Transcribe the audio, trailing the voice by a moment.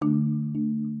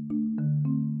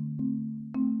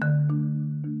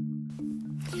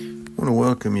I want to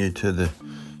welcome you to the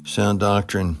Sound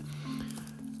Doctrine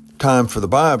Time for the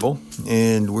Bible,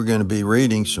 and we're going to be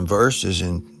reading some verses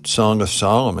in Song of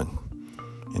Solomon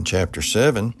in chapter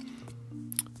 7.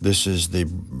 This is the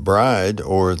bride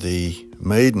or the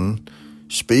maiden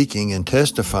speaking and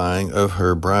testifying of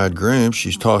her bridegroom.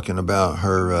 She's talking about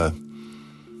her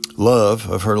love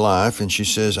of her life, and she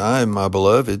says, "I am my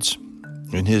beloved's,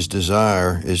 and his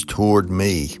desire is toward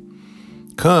me.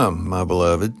 Come, my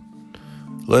beloved,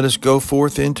 let us go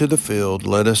forth into the field.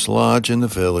 Let us lodge in the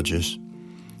villages.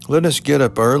 Let us get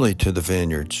up early to the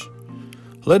vineyards.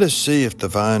 Let us see if the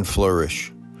vine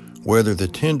flourish, whether the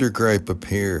tender grape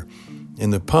appear,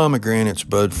 and the pomegranates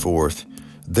bud forth.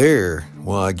 There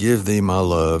will I give thee my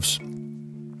loves.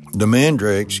 The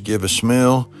mandrakes give a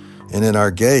smell, and at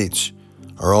our gates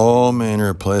are all manner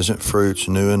of pleasant fruits,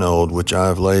 new and old, which I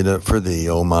have laid up for thee,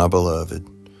 O my beloved."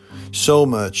 So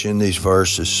much in these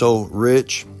verses, so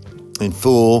rich and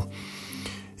full,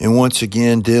 and once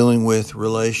again dealing with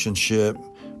relationship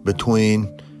between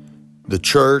the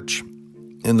church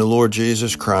and the Lord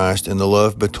Jesus Christ and the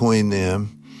love between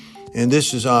them. And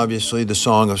this is obviously the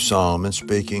Song of Solomon,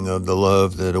 speaking of the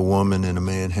love that a woman and a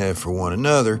man have for one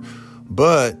another,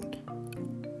 but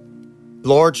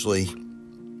largely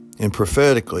and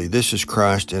prophetically, this is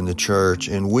Christ and the church,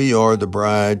 and we are the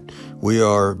bride. We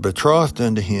are betrothed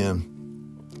unto him.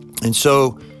 And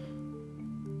so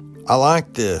I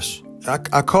like this.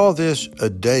 I call this a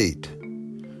date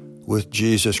with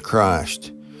Jesus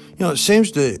Christ. You know, it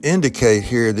seems to indicate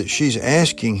here that she's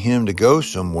asking him to go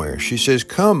somewhere. She says,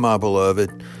 "Come, my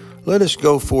beloved, let us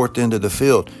go forth into the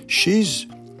field." She's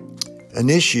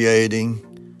initiating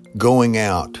going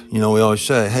out. You know, we always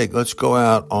say, "Hey, let's go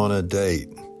out on a date,"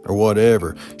 or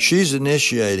whatever. She's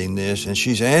initiating this, and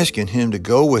she's asking him to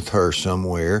go with her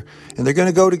somewhere, and they're going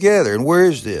to go together. And where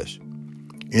is this?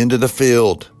 Into the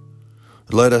field.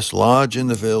 Let us lodge in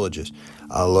the villages.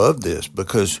 I love this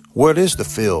because what is the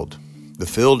field? The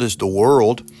field is the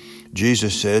world.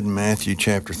 Jesus said in Matthew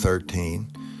chapter 13,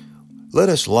 "Let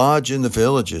us lodge in the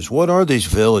villages." What are these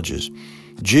villages?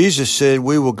 Jesus said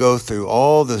we will go through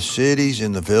all the cities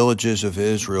and the villages of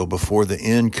Israel before the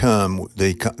end come.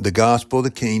 The gospel of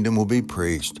the kingdom will be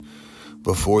preached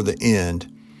before the end.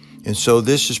 And so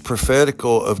this is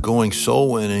prophetical of going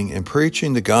soul winning and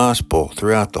preaching the gospel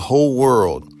throughout the whole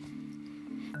world,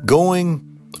 going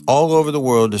all over the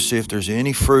world to see if there's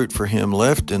any fruit for him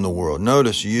left in the world.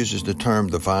 Notice he uses the term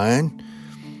the vine.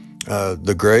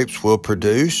 The grapes will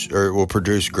produce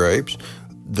grapes.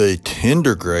 The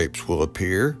tender grapes will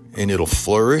appear, and it'll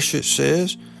flourish, it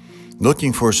says,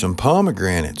 looking for some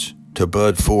pomegranates to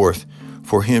bud forth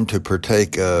for him to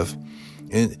partake of.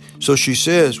 And so she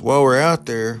says, while we're out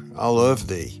there, I love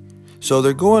thee. So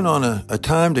they're going on a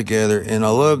time together, and I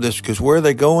love this because where are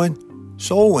they going?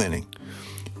 Soul winning.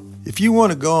 If you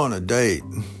want to go on a date,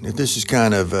 if this is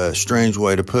kind of a strange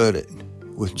way to put it,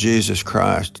 with Jesus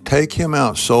Christ, take him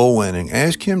out soul winning.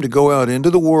 Ask him to go out into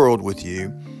the world with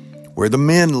you, where the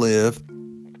men live,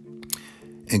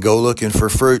 and go looking for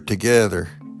fruit together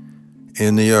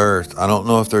in the earth. I don't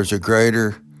know if there's a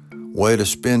greater way to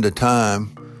spend a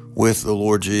time with the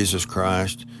Lord Jesus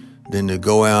Christ than to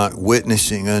go out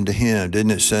witnessing unto him.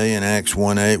 Didn't it say in Acts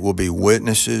 1:8, we'll be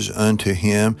witnesses unto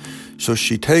him? So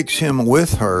she takes him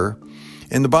with her.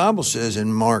 And the Bible says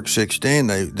in Mark 16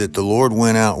 that the Lord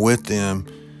went out with them,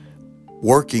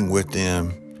 working with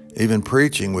them, even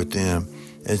preaching with them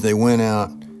as they went out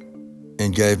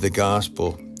and gave the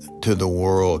gospel to the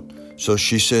world. So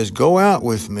she says, "Go out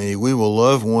with me. We will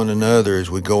love one another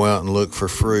as we go out and look for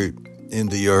fruit in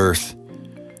the earth."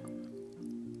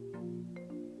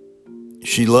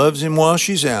 She loves him while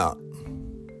she's out.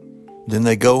 Then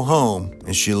they go home,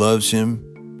 and she loves him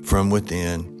from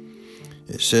within.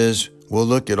 It says,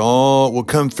 we'll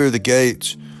come through the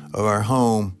gates of our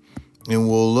home, and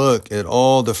we'll look at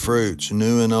all the fruits,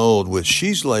 new and old, which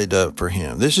she's laid up for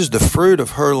him. This is the fruit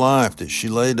of her life that she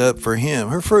laid up for him.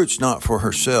 Her fruit's not for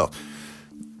herself.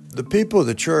 The people of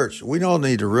the church, we all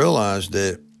need to realize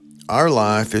that our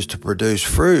life is to produce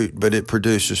fruit, but it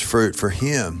produces fruit for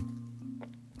him.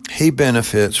 He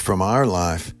benefits from our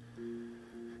life.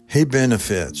 He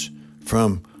benefits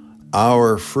from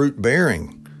our fruit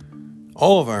bearing.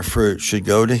 All of our fruit should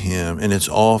go to him, and it's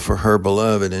all for her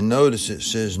beloved. And notice it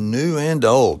says new and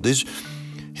old.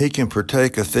 He can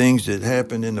partake of things that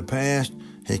happened in the past.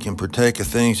 He can partake of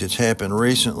things that's happened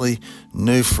recently.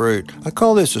 New fruit. I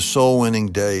call this a soul-winning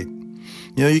date.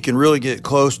 You know, you can really get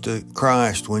close to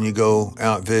Christ when you go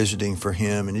out visiting for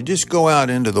him, and you just go out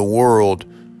into the world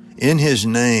in his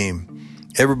name.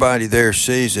 Everybody there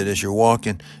sees it as you're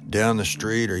walking down the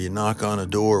street or you knock on a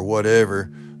door or whatever.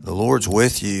 The Lord's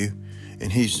with you,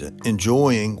 and he's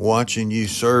enjoying watching you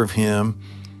serve him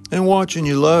and watching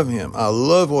you love him. I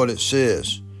love what it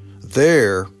says.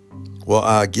 There will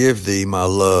I give thee my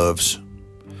loves.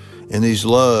 And these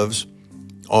loves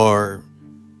are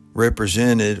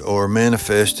represented or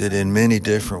manifested in many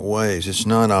different ways. It's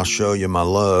not I'll show you my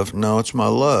love. No, it's my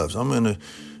loves. I'm going to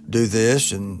do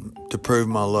this and to prove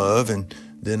my love, and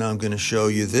then I'm going to show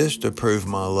you this to prove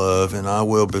my love, and I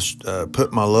will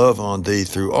put my love on thee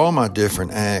through all my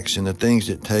different acts and the things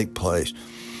that take place.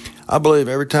 I believe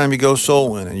every time you go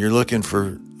soul winning, you're looking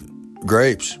for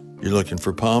grapes, you're looking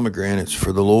for pomegranates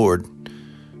for the Lord.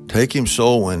 Take him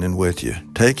soul winning with you.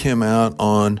 Take him out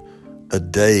on a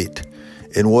date.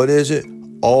 And what is it?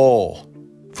 All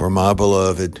for my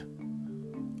beloved.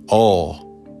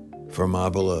 All for my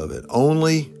beloved.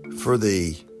 Only for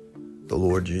thee, the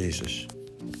Lord Jesus.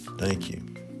 Thank you.